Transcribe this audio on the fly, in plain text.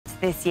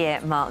This year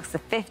marks the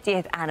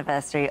 50th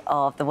anniversary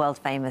of the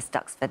world-famous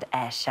Duxford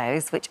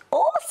airshows, which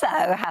also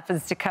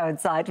happens to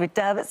coincide with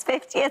Dermot's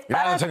 50th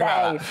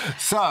birthday.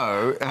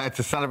 So,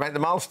 to celebrate the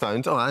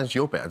milestones... Oh, that's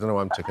your bit. I don't know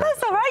why I'm taking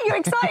That's all right. You're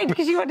excited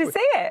because you want to see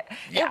it.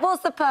 Yeah. It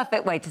was the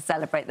perfect way to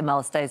celebrate the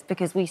milestones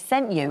because we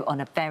sent you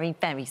on a very,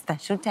 very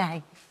special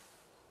day.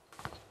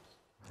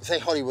 You say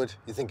Hollywood,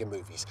 you think of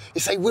movies.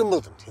 You say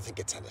Wimbledon, you think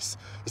of tennis.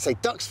 You say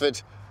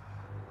Duxford,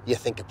 you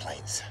think of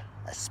planes.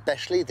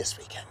 Especially this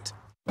weekend.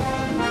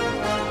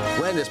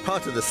 When, as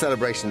part of the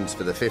celebrations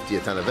for the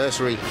 50th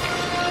anniversary of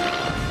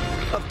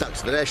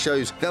Duxford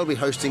Airshows, they'll be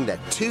hosting their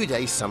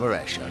two-day summer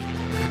airshow.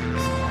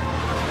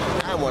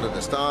 And one of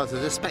the stars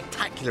of this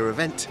spectacular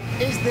event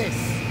is this,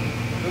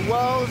 the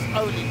world's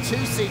only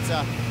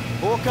two-seater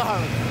Hawker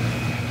Hurricane.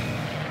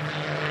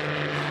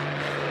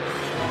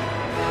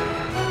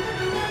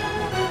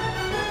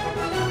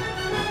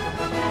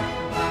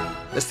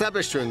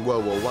 Established during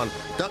World War I,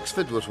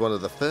 Duxford was one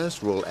of the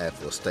first Royal Air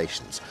Force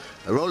stations,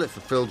 a role it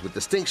fulfilled with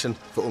distinction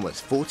for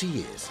almost 40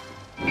 years.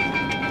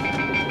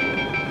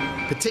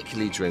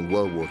 Particularly during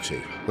World War II,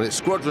 when its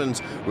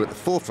squadrons were at the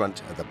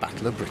forefront of the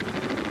Battle of Britain.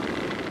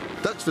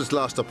 Duxford's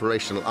last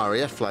operational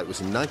RAF flight was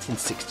in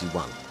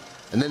 1961,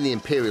 and then the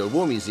Imperial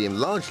War Museum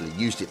largely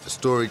used it for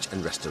storage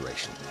and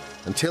restoration,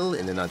 until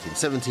in the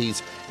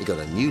 1970s it got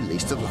a new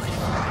lease of life.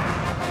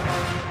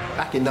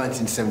 Back in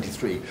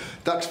 1973,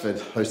 Duxford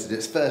hosted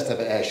its first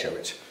ever airshow,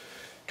 which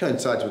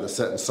coincides with a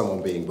certain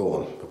someone being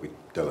born, but we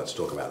don't like to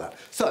talk about that.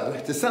 So,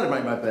 to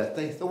celebrate my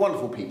birthday, the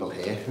wonderful people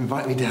here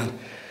invite me down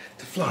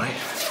to fly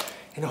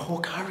in a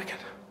Hawker Hurricane.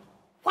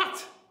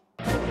 What?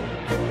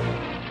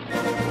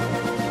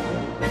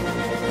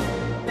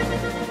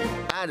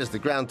 And as the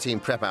ground team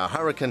prep our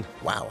Hurricane,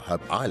 wow,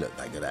 hope I look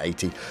that good at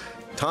 80,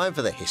 time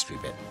for the history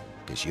bit,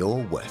 because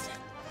you're worth it.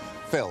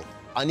 Phil,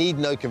 I need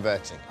no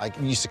converting. I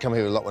used to come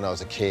here a lot when I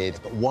was a kid,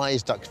 but why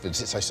is Duxford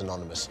so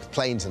synonymous with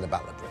planes and the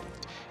Battle of Britain?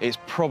 It's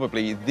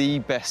probably the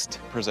best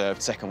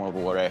preserved Second World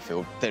War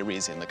airfield there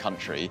is in the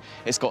country.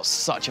 It's got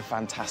such a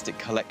fantastic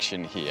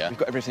collection here. We've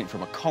got everything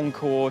from a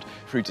Concorde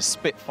through to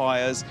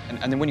Spitfires,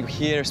 and then when you're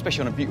here,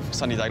 especially on a beautiful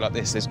sunny day like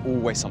this, there's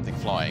always something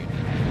flying.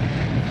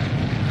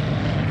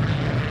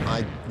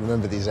 I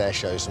remember these air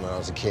shows from when I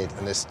was a kid,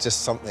 and there's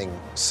just something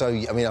so...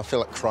 I mean, I feel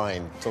like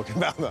crying talking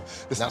about that.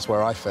 That's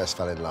where I first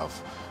fell in love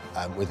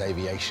with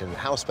aviation.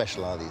 How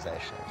special are these air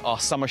shows? Our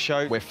summer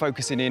show, we're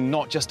focusing in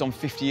not just on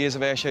 50 years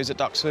of air shows at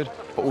Duxford,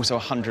 but also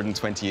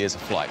 120 years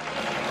of flight.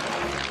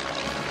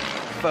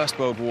 First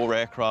World War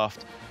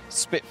aircraft,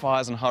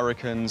 Spitfires and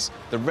Hurricanes,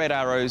 the Red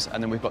Arrows,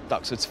 and then we've got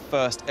Duxford's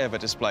first ever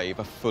display of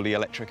a fully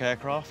electric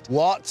aircraft.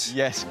 What?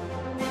 Yes.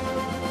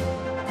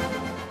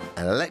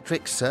 And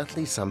electric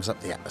certainly sums up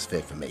the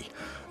atmosphere for me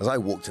as I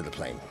walk to the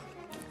plane.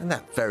 And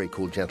that very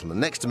cool gentleman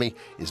next to me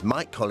is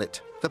Mike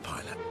Collett, the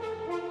pilot.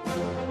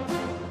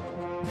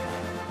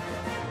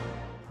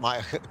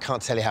 Mike, I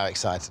can't tell you how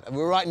excited.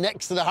 We're right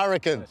next to the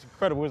Hurricane. It's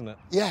incredible, isn't it?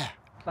 Yeah.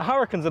 The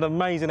Hurricane's an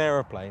amazing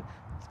aeroplane.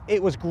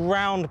 It was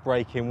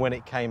groundbreaking when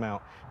it came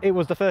out. It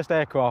was the first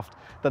aircraft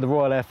that the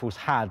Royal Air Force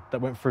had that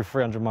went through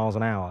 300 miles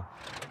an hour.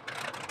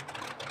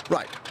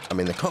 Right, I'm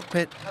in the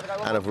cockpit,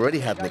 and I've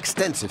already had an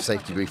extensive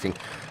safety briefing,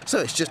 so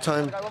it's just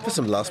time for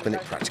some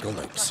last-minute practical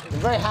notes.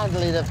 Very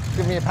handily, they've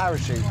given me a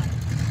parachute,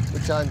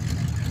 which I'm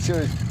sure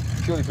is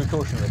purely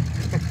precautionary.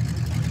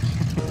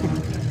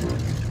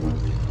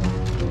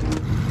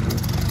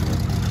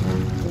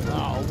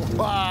 Oh,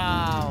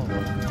 wow!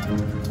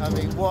 I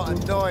mean, what a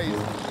noise!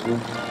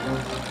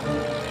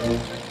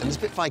 And the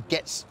Spitfire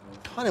gets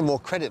kind of more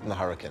credit than the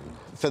Hurricane,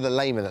 for the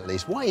layman at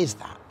least. Why is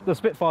that? The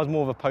Spitfire's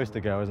more of a poster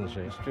girl, isn't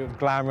she? She's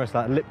glamorous,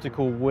 that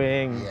elliptical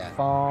wing,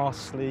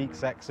 fast, sleek,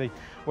 sexy.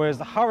 Whereas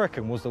the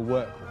Hurricane was the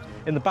workhorse.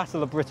 In the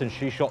Battle of Britain,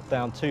 she shot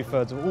down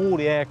 2/3 of all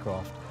the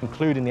aircraft,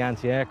 including the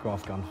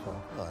anti-aircraft gunfire.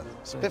 Oh,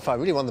 Spitfire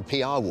really won the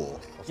PR war.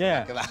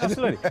 Yeah,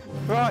 absolutely.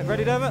 Right,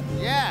 ready, Dermot?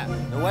 Yeah,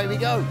 away we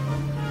go.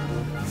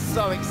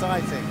 So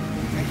exciting.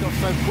 Take off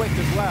so quick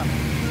as well.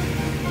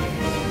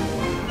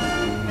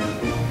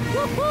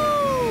 Woohoo!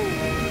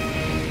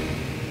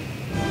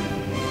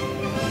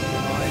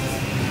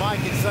 Mike,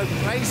 it's so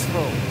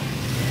graceful.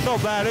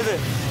 Not bad, is it?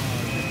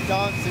 Just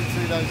dancing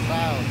through those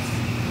clouds.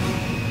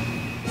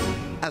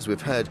 As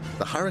we've heard,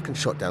 the Hurricane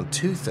shot down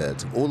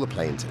 2/3 of all the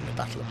planes in the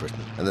Battle of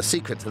Britain, and the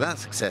secret to that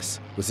success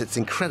was its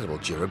incredible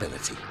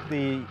durability.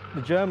 The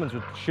Germans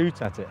would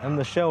shoot at it, and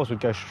the shells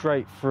would go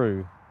straight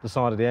through the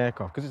side of the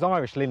aircraft, because it's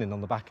Irish linen on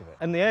the back of it.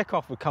 And the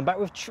aircraft would come back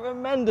with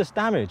tremendous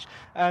damage,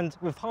 and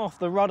with half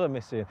the rudder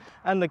missing,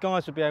 and the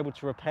guys would be able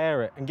to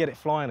repair it and get it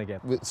flying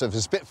again. So if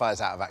the Spitfire's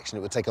out of action,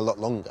 it would take a lot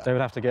longer. They would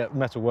have to get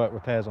metalwork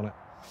repairs on it.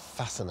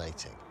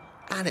 Fascinating.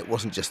 And it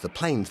wasn't just the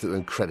planes that were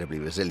incredibly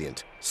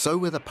resilient, so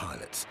were the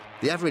pilots.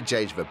 The average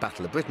age of a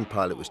Battle of Britain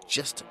pilot was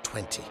just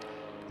 20,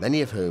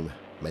 many of whom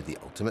made the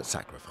ultimate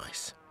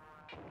sacrifice.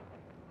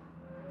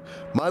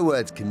 My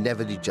words can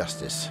never do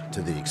justice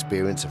to the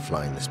experience of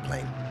flying this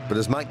plane. But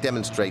as Mike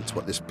demonstrates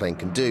what this plane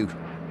can do,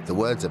 the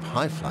words of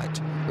High Flight,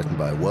 written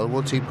by a World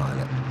War II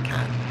pilot,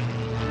 can.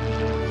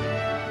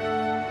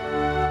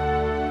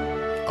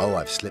 Oh,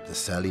 I've slipped the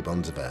surly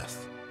bonds of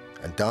earth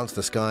and danced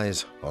the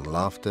skies on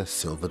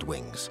laughter-silvered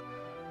wings.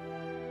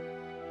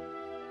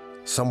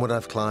 Somewhat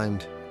I've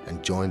climbed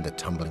and joined the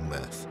tumbling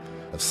mirth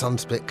of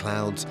sun-split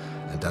clouds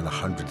and done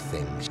 100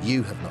 things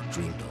you have not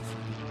dreamed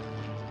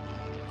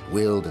of.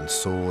 Wheeled and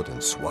soared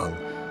and swung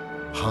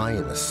high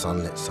in the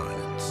sunlit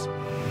silence.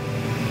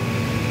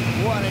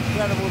 What an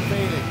incredible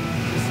feeling.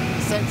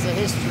 This sense of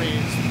history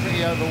is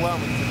pretty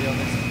overwhelming, to be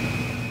honest.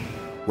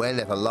 Where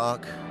never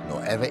lark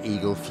nor ever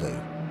eagle flew,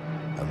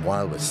 and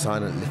while with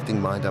silent lifting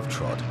mind I've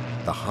trod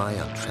the high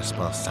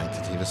untrespassed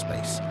sanctity of a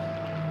space,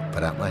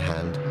 put out my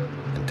hand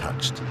and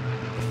touched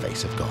the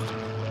face of God.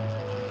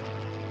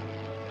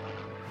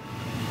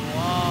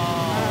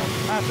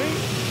 Happy?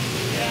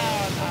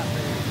 Yeah, I'm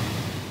happy.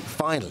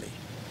 Finally,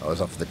 I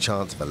was offered the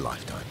chance of a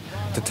lifetime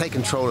to take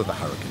control of the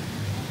hurricane,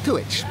 to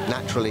which,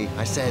 naturally,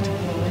 I said,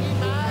 I'm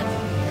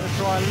going to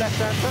try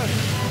left-hand turn.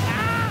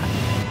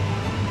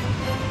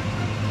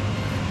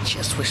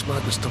 just wish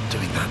Mike would stop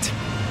doing that.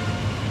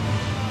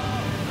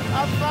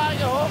 I'm flying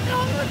a hawk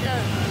over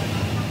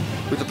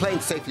again. With the plane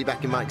safely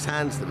back in Mike's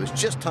hands, there was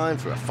just time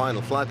for a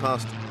final fly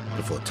past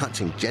before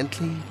touching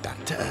gently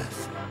back to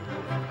earth.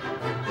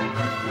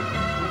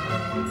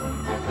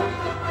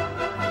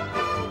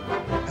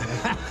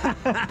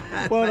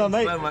 Well done,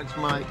 mate. Thanks so much,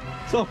 Mike.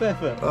 Top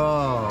effort.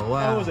 Oh, wow.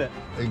 How was it?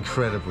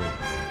 Incredible.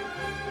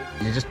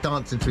 You're just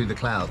dancing through the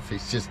clouds.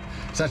 It's just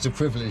such a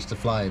privilege to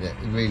fly in it.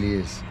 It really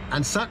is.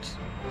 And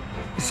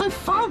it's so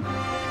fun.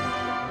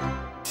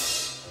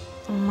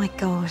 Oh my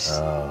gosh.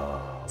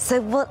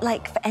 So what,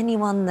 like, for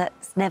anyone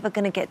that's never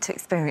going to get to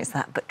experience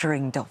that but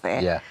dreamed of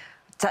it? Yeah.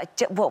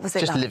 What was it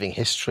Just like? living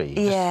history.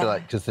 You Yeah. just feel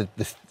like, because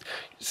as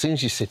soon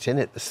as you sit in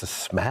it, there's the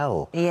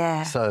smell.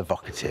 Yeah. So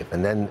evocative.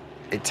 And then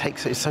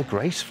it's so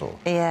graceful.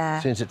 Yeah.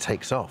 As soon as it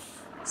takes off.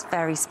 It's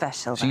very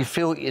special. So you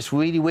feel, it's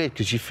really weird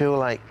because you feel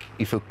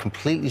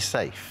completely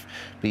safe,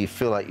 but you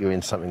feel like you're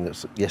in something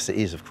that's, yes, it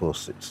is, of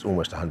course, it's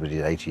almost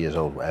 180 years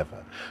old,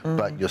 whatever,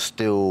 but you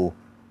still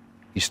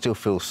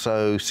feel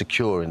so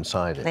secure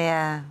inside it.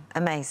 Yeah,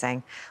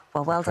 amazing.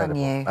 Well, well done,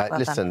 Incredible. you. Well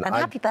listen, done. And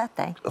happy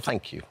birthday. Oh,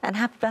 thank you. And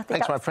happy birthday,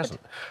 Thanks for my Duxford.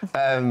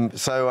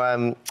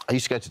 present. I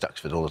used to go to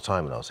Duxford all the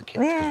time when I was a kid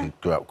because Yeah. we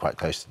grew up quite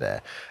close to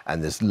there.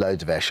 And there's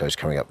loads of air shows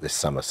coming up this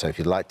summer. So if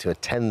you'd like to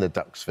attend the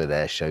Duxford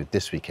Air Show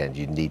this weekend,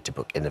 you need to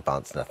book in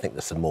advance. And I think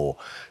there's some more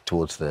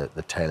towards the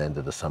tail end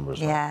of the summer as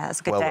well. Yeah, it's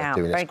a good well day worth out.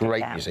 doing. Very It's good a day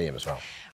great out. museum as well.